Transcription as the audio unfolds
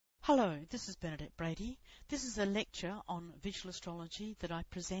Hello, this is Bernadette Brady. This is a lecture on visual astrology that I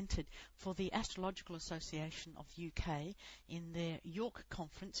presented for the Astrological Association of the UK in their York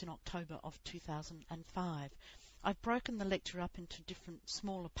conference in October of 2005. I've broken the lecture up into different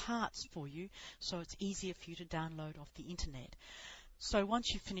smaller parts for you, so it's easier for you to download off the internet. So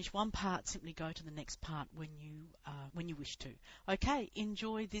once you finish one part, simply go to the next part when you wish to. Okay,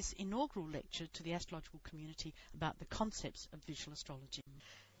 enjoy this inaugural lecture to the astrological community about the concepts of visual astrology.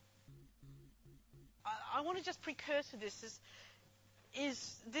 I want to just precursor this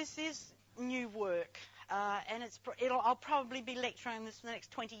this is new work, and I'll probably be lecturing on this for the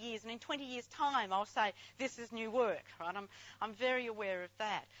next 20 years, and in 20 years' time I'll say this is new work, right? I'm very aware of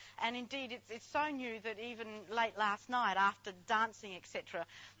that, and indeed it's so new that even late last night after dancing, etc.,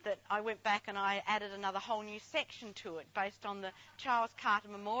 that I went back and I added another whole new section to it based on the Charles Carter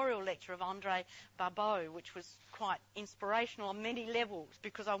Memorial Lecture of André Barbeau, which was quite inspirational on many levels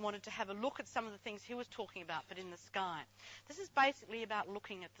because I wanted to have a look at some of the things he was talking about, but in the sky. This is basically about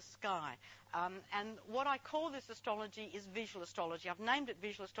looking at the sky. And what I call this astrology is visual astrology. I've named it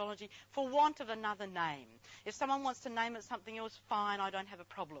visual astrology for want of another name. If someone wants to name it something else, fine, I don't have a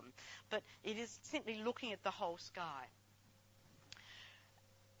problem. But it is simply looking at the whole sky.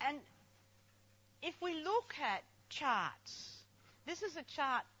 And if we look at charts, this is a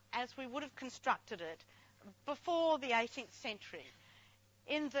chart as we would have constructed it before the 18th century,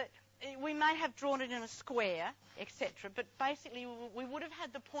 in that we may have drawn it in a square, etc., but basically we would have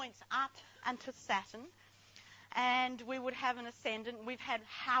had the points up unto Saturn, and we would have an ascendant. We've had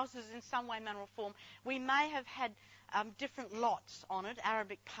houses in some way, manner, or form. We may have had different lots on it,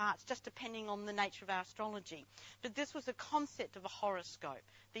 Arabic parts, just depending on the nature of our astrology. But this was a concept of a horoscope.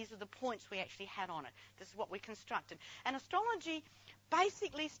 These are the points we actually had on it. This is what we constructed. And astrology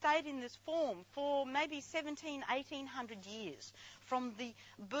basically stayed in this form for maybe 1800 years, from the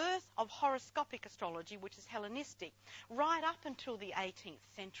birth of horoscopic astrology, which is Hellenistic, right up until the 18th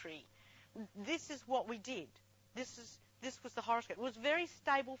century. This is what we did. This was the horoscope. It was a very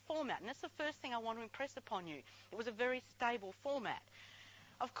stable format, and that's the first thing I want to impress upon you. It was a very stable format.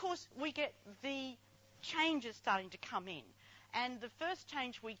 Of course, we get the changes starting to come in, and the first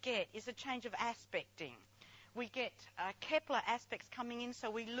change we get is a change of aspecting. We get Kepler aspects coming in,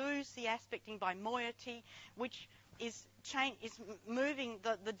 so we lose the aspecting by moiety, which is moving.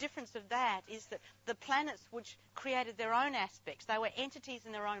 The difference of that is that the planets which created their own aspects, they were entities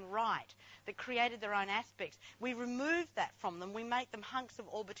in their own right that created their own aspects. We remove that from them. We make them hunks of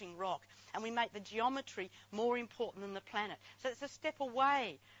orbiting rock, and we make the geometry more important than the planet. So it's a step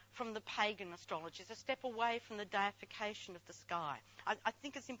away from the pagan astrology. It's a step away from the deification of the sky. I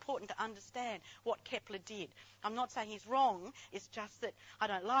think it's important to understand what Kepler did. I'm not saying he's wrong. It's just that I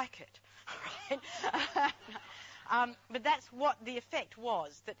don't like it. Right? But that's what the effect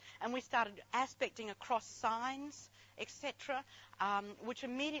was. And we started aspecting across signs, etc., which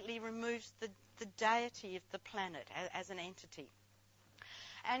immediately removes the deity of the planet as an entity.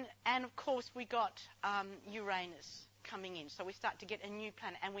 And of course, we got Uranus coming in. So we start to get a new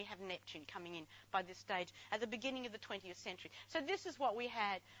planet, and we have Neptune coming in by this stage at the beginning of the 20th century. So this is what we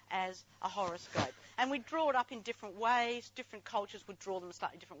had as a horoscope. And we draw it up in different ways. Different cultures would draw them in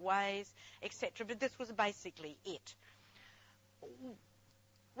slightly different ways, etc. But this was basically it.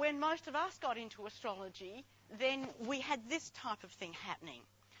 When most of us got into astrology, then we had this type of thing happening.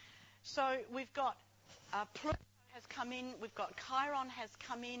 So we've got Pluto has come in, we've got Chiron has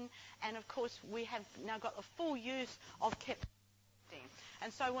come in, and of course we have now got a full use of Kepler.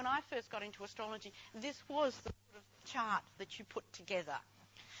 And so when I first got into astrology, this was the sort of chart that you put together.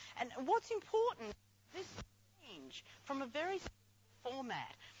 And what's important, this change from a very simple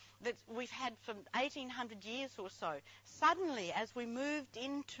format that we've had for 1800 years or so, suddenly as we moved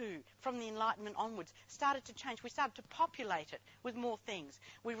from the Enlightenment onwards, started to change. We started to populate it with more things.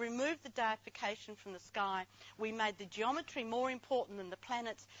 We removed the deification from the sky. We made the geometry more important than the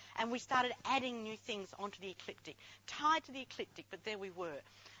planets, and we started adding new things onto the ecliptic, tied to the ecliptic, but there we were.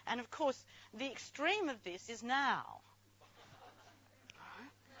 And of course, the extreme of this is now.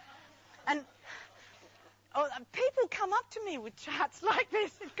 And people come up to me with charts like this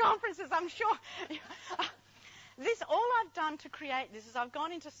at conferences, I'm sure. All I've done to create this is I've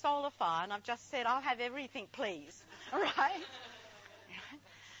gone into Solarfire and I've just said, I'll have everything, please. All right?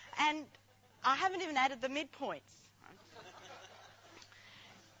 And I haven't even added the midpoints.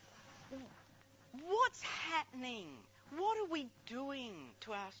 What's happening? What are we doing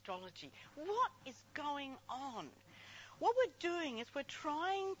to our astrology? What is going on? What we're doing is we're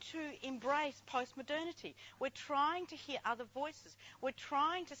trying to embrace postmodernity. We're trying to hear other voices. We're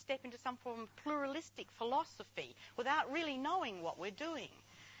trying to step into some form of pluralistic philosophy without really knowing what we're doing.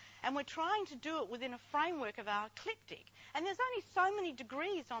 And we're trying to do it within a framework of our ecliptic. And there's only so many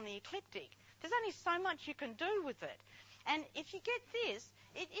degrees on the ecliptic. There's only so much you can do with it. And if you get this,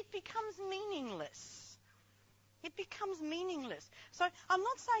 it becomes meaningless. It becomes meaningless. So I'm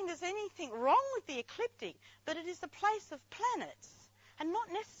not saying there's anything wrong with the ecliptic, but it is the place of planets and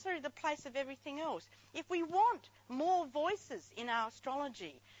not necessarily the place of everything else. If we want more voices in our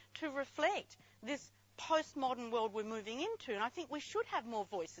astrology to reflect this postmodern world we're moving into, and I think we should have more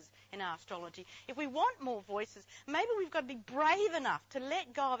voices in our astrology. If we want more voices, maybe we've got to be brave enough to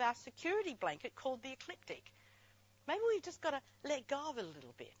let go of our security blanket called the ecliptic. Maybe we've just got to let go of it a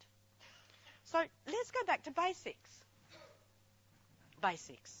little bit. So let's go back to basics.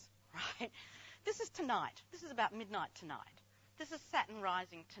 Basics, right? This is tonight. This is about midnight tonight. This is Saturn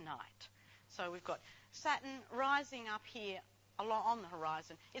rising tonight. So we've got Saturn rising up here along on the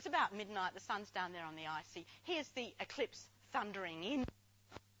horizon. It's about midnight. The sun's down there on the IC. Here's the eclipse thundering in a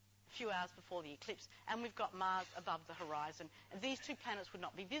few hours before the eclipse. And we've got Mars above the horizon. These two planets would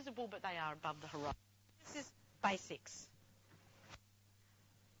not be visible, but they are above the horizon. This is basics.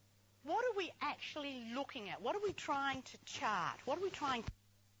 What are we actually looking at? What are we trying to chart? What are we trying to...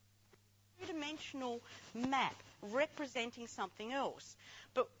 Three-dimensional map representing something else.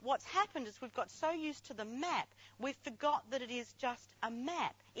 But what's happened is we've got so used to the map, we've forgot that it is just a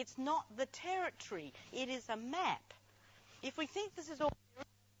map. It's not the territory. It is a map. If we think this is all...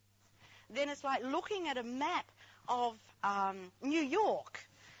 then it's like looking at a map of New York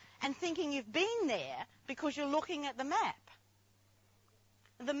and thinking you've been there because you're looking at the map.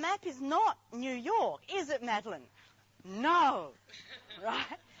 The map is not New York, is it, Madeline? No.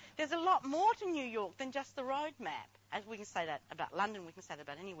 Right? There's a lot more to New York than just the road map. As we can say that about London, we can say that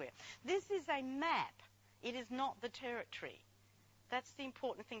about anywhere. This is a map. It is not the territory. That's the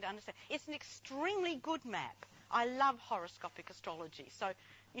important thing to understand. It's an extremely good map. I love horoscopic astrology. So,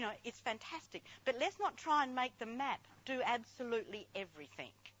 you know, it's fantastic. But let's not try and make the map do absolutely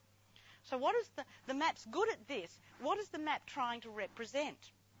everything. So what is the map's good at this. What is the map trying to represent?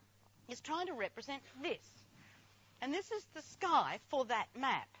 It's trying to represent this. And this is the sky for that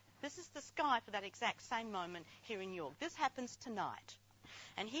map. This is the sky for that exact same moment here in New York. This happens tonight.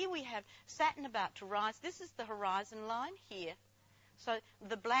 And here we have Saturn about to rise. This is the horizon line here. So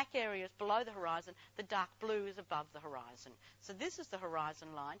the black area is below the horizon. The dark blue is above the horizon. So this is the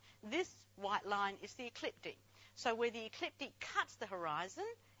horizon line. This white line is the ecliptic. So where the ecliptic cuts the horizon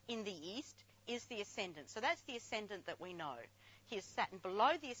in the east is the ascendant. So that's the ascendant that we know. Here's Saturn below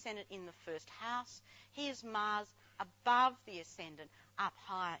the ascendant in the first house. Here's Mars above the ascendant, up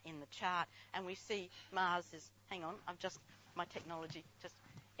higher in the chart. And we see Mars is, hang on, my technology, just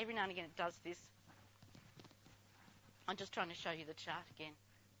every now and again it does this. I'm just trying to show you the chart again.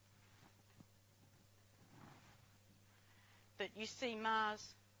 But you see Mars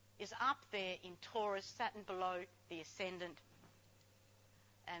is up there in Taurus, Saturn below the ascendant.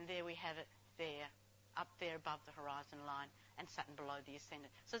 And there we have it there, up there above the horizon line, and Saturn below the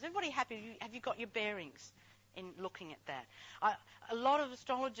ascendant. So is everybody happy? Have you got your bearings in looking at that? A lot of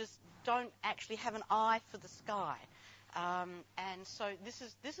astrologers don't actually have an eye for the sky. And so this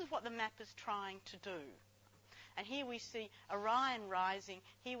is what the map is trying to do. And here we see Orion rising.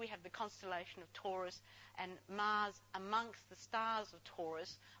 Here we have the constellation of Taurus and Mars amongst the stars of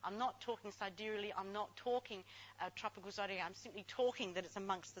Taurus. I'm not talking sidereally. I'm not talking tropical zodiac. I'm simply talking that it's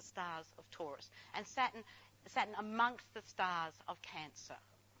amongst the stars of Taurus. And Saturn amongst the stars of Cancer.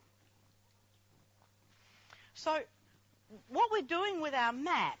 So what we're doing with our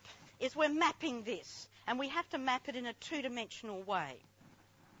map is we're mapping this. And we have to map it in a two-dimensional way.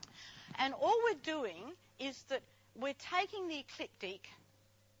 And all we're doing is that we're taking the ecliptic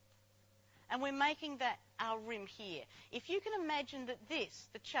and we're making that our rim here. If you can imagine that this,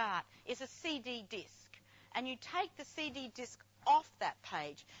 the chart, is a CD disc, and you take the CD disc off that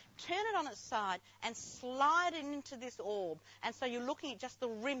page, turn it on its side, and slide it into this orb, and so you're looking at just the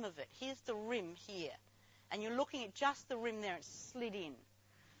rim of it. Here's the rim here. And you're looking at just the rim there. It's slid in.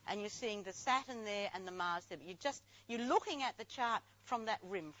 And you're seeing the Saturn there and the Mars there. But you're looking at the chart from that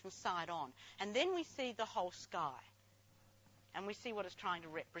rim, from side on. And then we see the whole sky. And we see what it's trying to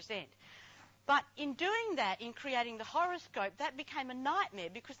represent. But in doing that, in creating the horoscope, that became a nightmare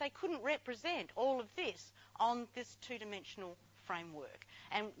because they couldn't represent all of this on this two-dimensional framework.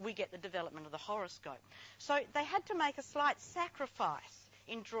 And we get the development of the horoscope. So they had to make a slight sacrifice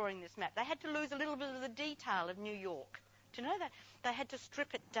in drawing this map. They had to lose a little bit of the detail of New York. To know that, they had to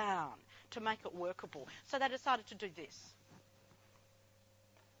strip it down to make it workable. So they decided to do this.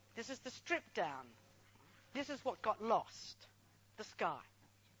 This is the strip down. This is what got lost, the sky.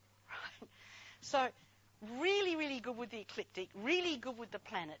 Right? So really, really good with the ecliptic, really good with the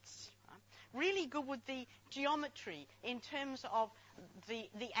planets, really good with the geometry in terms of the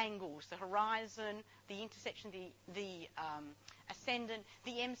angles, the horizon, the intersection, the ascendant,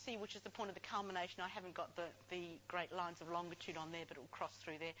 the MC, which is the point of the culmination. I haven't got the great lines of longitude on there, but it will cross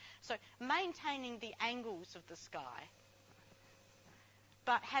through there. So maintaining the angles of the sky,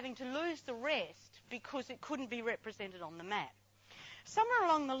 but having to lose the rest because it couldn't be represented on the map. Somewhere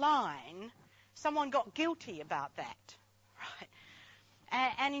along the line, someone got guilty about that, right?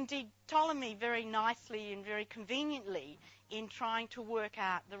 And indeed, Ptolemy very nicely and very conveniently, in trying to work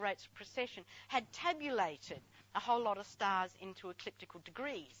out the rates of precession, had tabulated a whole lot of stars into ecliptical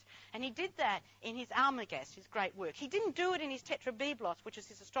degrees. And he did that in his Almagest, his great work. He didn't do it in his Tetrabiblos, which is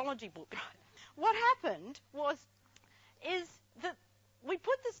his astrology book. What happened is that we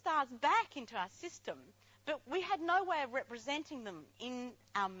put the stars back into our system, but we had no way of representing them in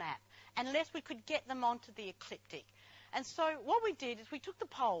our map unless we could get them onto the ecliptic. And so what we did is we took the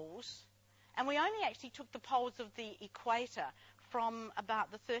poles, and we only actually took the poles of the equator from about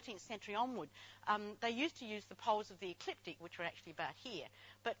the 13th century onward. They used to use the poles of the ecliptic, which were actually about here.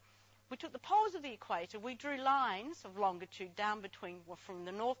 But we took the poles of the equator, we drew lines of longitude down from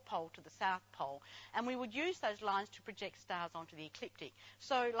the North Pole to the South Pole, and we would use those lines to project stars onto the ecliptic.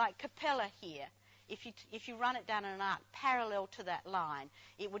 So like Capella here, if you run it down in an arc parallel to that line,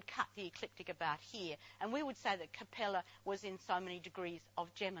 it would cut the ecliptic about here. And we would say that Capella was in so many degrees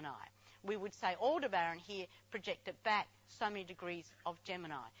of Gemini. We would say Aldebaran here projected back so many degrees of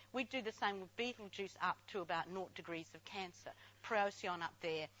Gemini. We'd do the same with Betelgeuse up to about 0 degrees of Cancer. Procyon up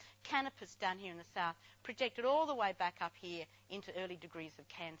there. Canopus down here in the south projected all the way back up here into early degrees of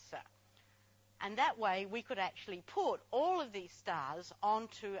Cancer. And that way we could actually put all of these stars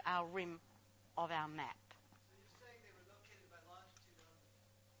onto our rim of our map. So you're saying they were located by longitude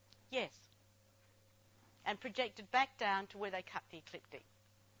only? Yes. And projected back down to where they cut the ecliptic.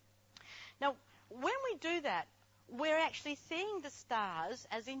 Now, when we do that, we're actually seeing the stars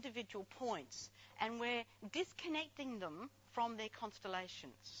as individual points, and we're disconnecting them from their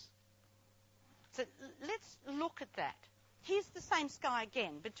constellations. So let's look at that. Here's the same sky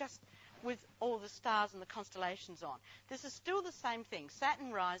again, but just with all the stars and the constellations on. This is still the same thing,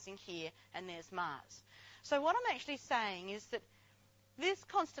 Saturn rising here, and there's Mars. So what I'm actually saying is that this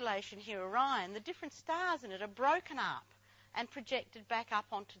constellation here, Orion, the different stars in it are broken up and projected back up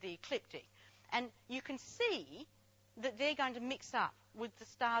onto the ecliptic. And you can see that they're going to mix up with the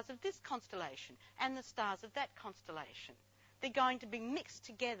stars of this constellation and the stars of that constellation. They're going to be mixed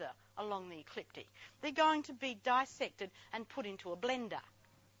together along the ecliptic. They're going to be dissected and put into a blender.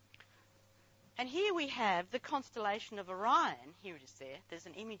 And here we have the constellation of Orion. Here it is there. There's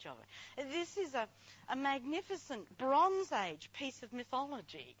an image of it. This is a magnificent Bronze Age piece of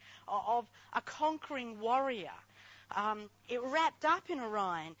mythology of a conquering warrior. It wrapped up in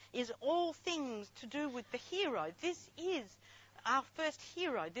Orion is all things to do with the hero. This is our first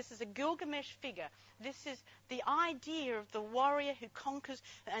hero. This is a Gilgamesh figure. This is the idea of the warrior who conquers,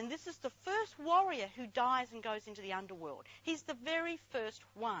 and this is the first warrior who dies and goes into the underworld. He's the very first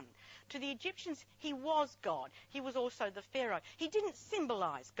one. To the Egyptians, he was God. He was also the pharaoh. He didn't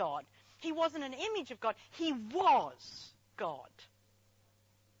symbolize God. He wasn't an image of God. He was God.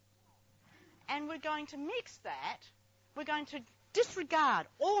 And we're going to mix that. We're going to disregard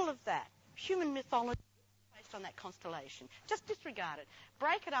all of that human mythology based on that constellation. Just disregard it.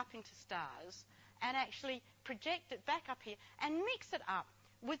 Break it up into stars and actually project it back up here and mix it up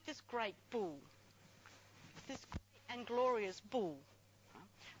with this great bull, this great and glorious bull,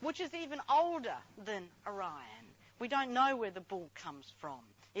 which is even older than Orion. We don't know where the bull comes from.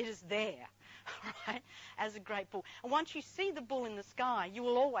 It is there, right, as a great bull. And once you see the bull in the sky, you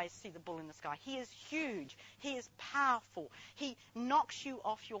will always see the bull in the sky. He is huge. He is powerful. He knocks you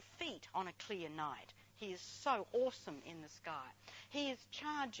off your feet on a clear night. He is so awesome in the sky. He is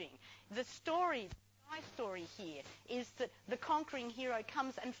charging. The story, my story here, is that the conquering hero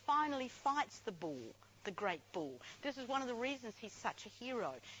comes and finally fights the bull, the great bull. This is one of the reasons he's such a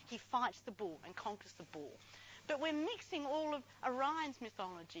hero. He fights the bull and conquers the bull. But we're mixing all of Orion's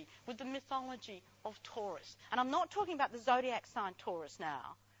mythology with the mythology of Taurus. And I'm not talking about the zodiac sign Taurus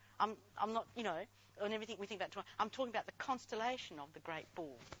now. I'm not, and everything we think about Taurus. I'm talking about the constellation of the great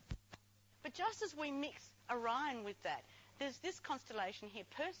bull. But just as we mix Orion with that, there's this constellation here,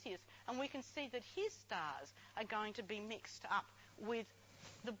 Perseus, and we can see that his stars are going to be mixed up with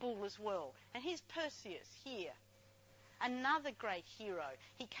the bull as well. And here's Perseus here, another great hero.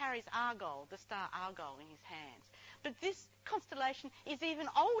 He carries Argol, the star Argol, in his hands. But this constellation is even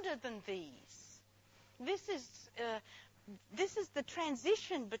older than these. This is the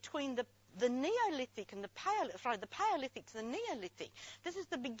transition between the the Neolithic and the Paleolithic to the Neolithic. This is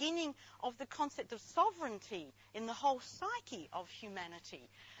the beginning of the concept of sovereignty in the whole psyche of humanity.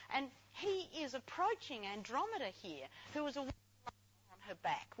 And he is approaching Andromeda here, who is a woman on her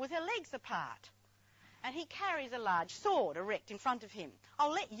back with her legs apart. And he carries a large sword erect in front of him.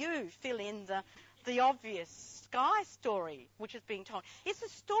 I'll let you fill in the obvious sky story which is being told. It's a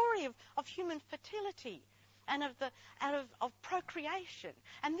story of human fertility and of procreation.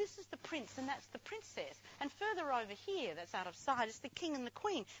 And this is the prince and that's the princess. And further over here, that's out of sight, is the king and the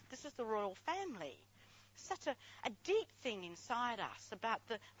queen. This is the royal family. Such a deep thing inside us about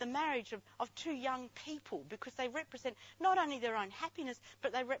the marriage of two young people, because they represent not only their own happiness,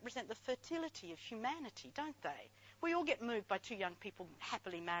 but they represent the fertility of humanity, don't they? We all get moved by two young people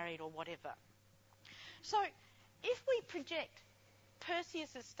happily married or whatever. So if we project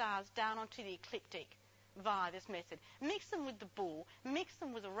Perseus' stars down onto the ecliptic via this method, mix them with the bull, mix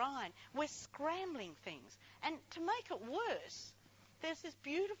them with Orion, we're scrambling things. And to make it worse, there's this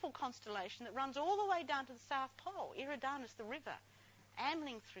beautiful constellation that runs all the way down to the South Pole, Eridanus, the river,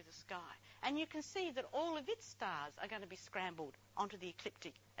 ambling through the sky. And you can see that all of its stars are going to be scrambled onto the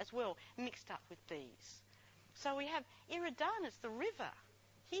ecliptic as well, mixed up with these. So we have Eridanus, the river,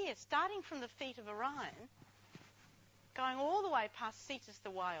 here, starting from the feet of Orion, going all the way past Cetus the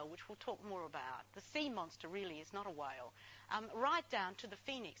whale, which we'll talk more about. The sea monster really is not a whale. Right down to the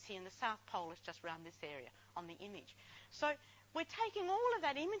Phoenix here in the South Pole is just around this area on the image. So we're taking all of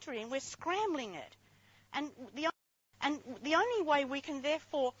that imagery and we're scrambling it. And the only way we can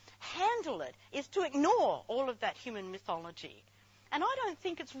therefore handle it is to ignore all of that human mythology. And I don't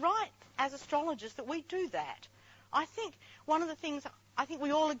think it's right as astrologers that we do that. I think one of the things I think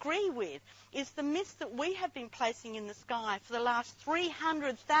we all agree with is the myths that we have been placing in the sky for the last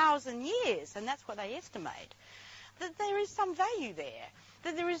 300,000 years, and that's what they estimate, that there is some value there,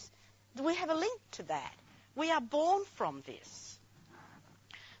 that we have a link to that. We are born from this.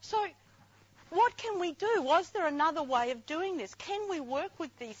 So what can we do? Was there another way of doing this? Can we work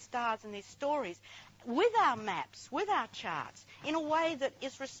with these stars and these stories with our maps, with our charts, in a way that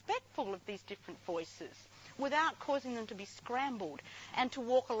is respectful of these different voices, without causing them to be scrambled and to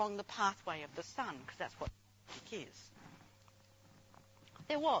walk along the pathway of the sun, because that's what it is.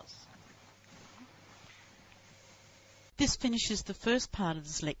 There was. This finishes the first part of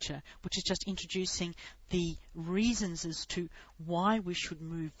this lecture, which is just introducing the reasons as to why we should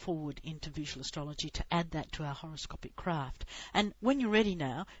move forward into visual astrology, to add that to our horoscopic craft. And when you're ready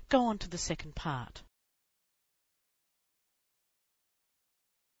now, go on to the second part.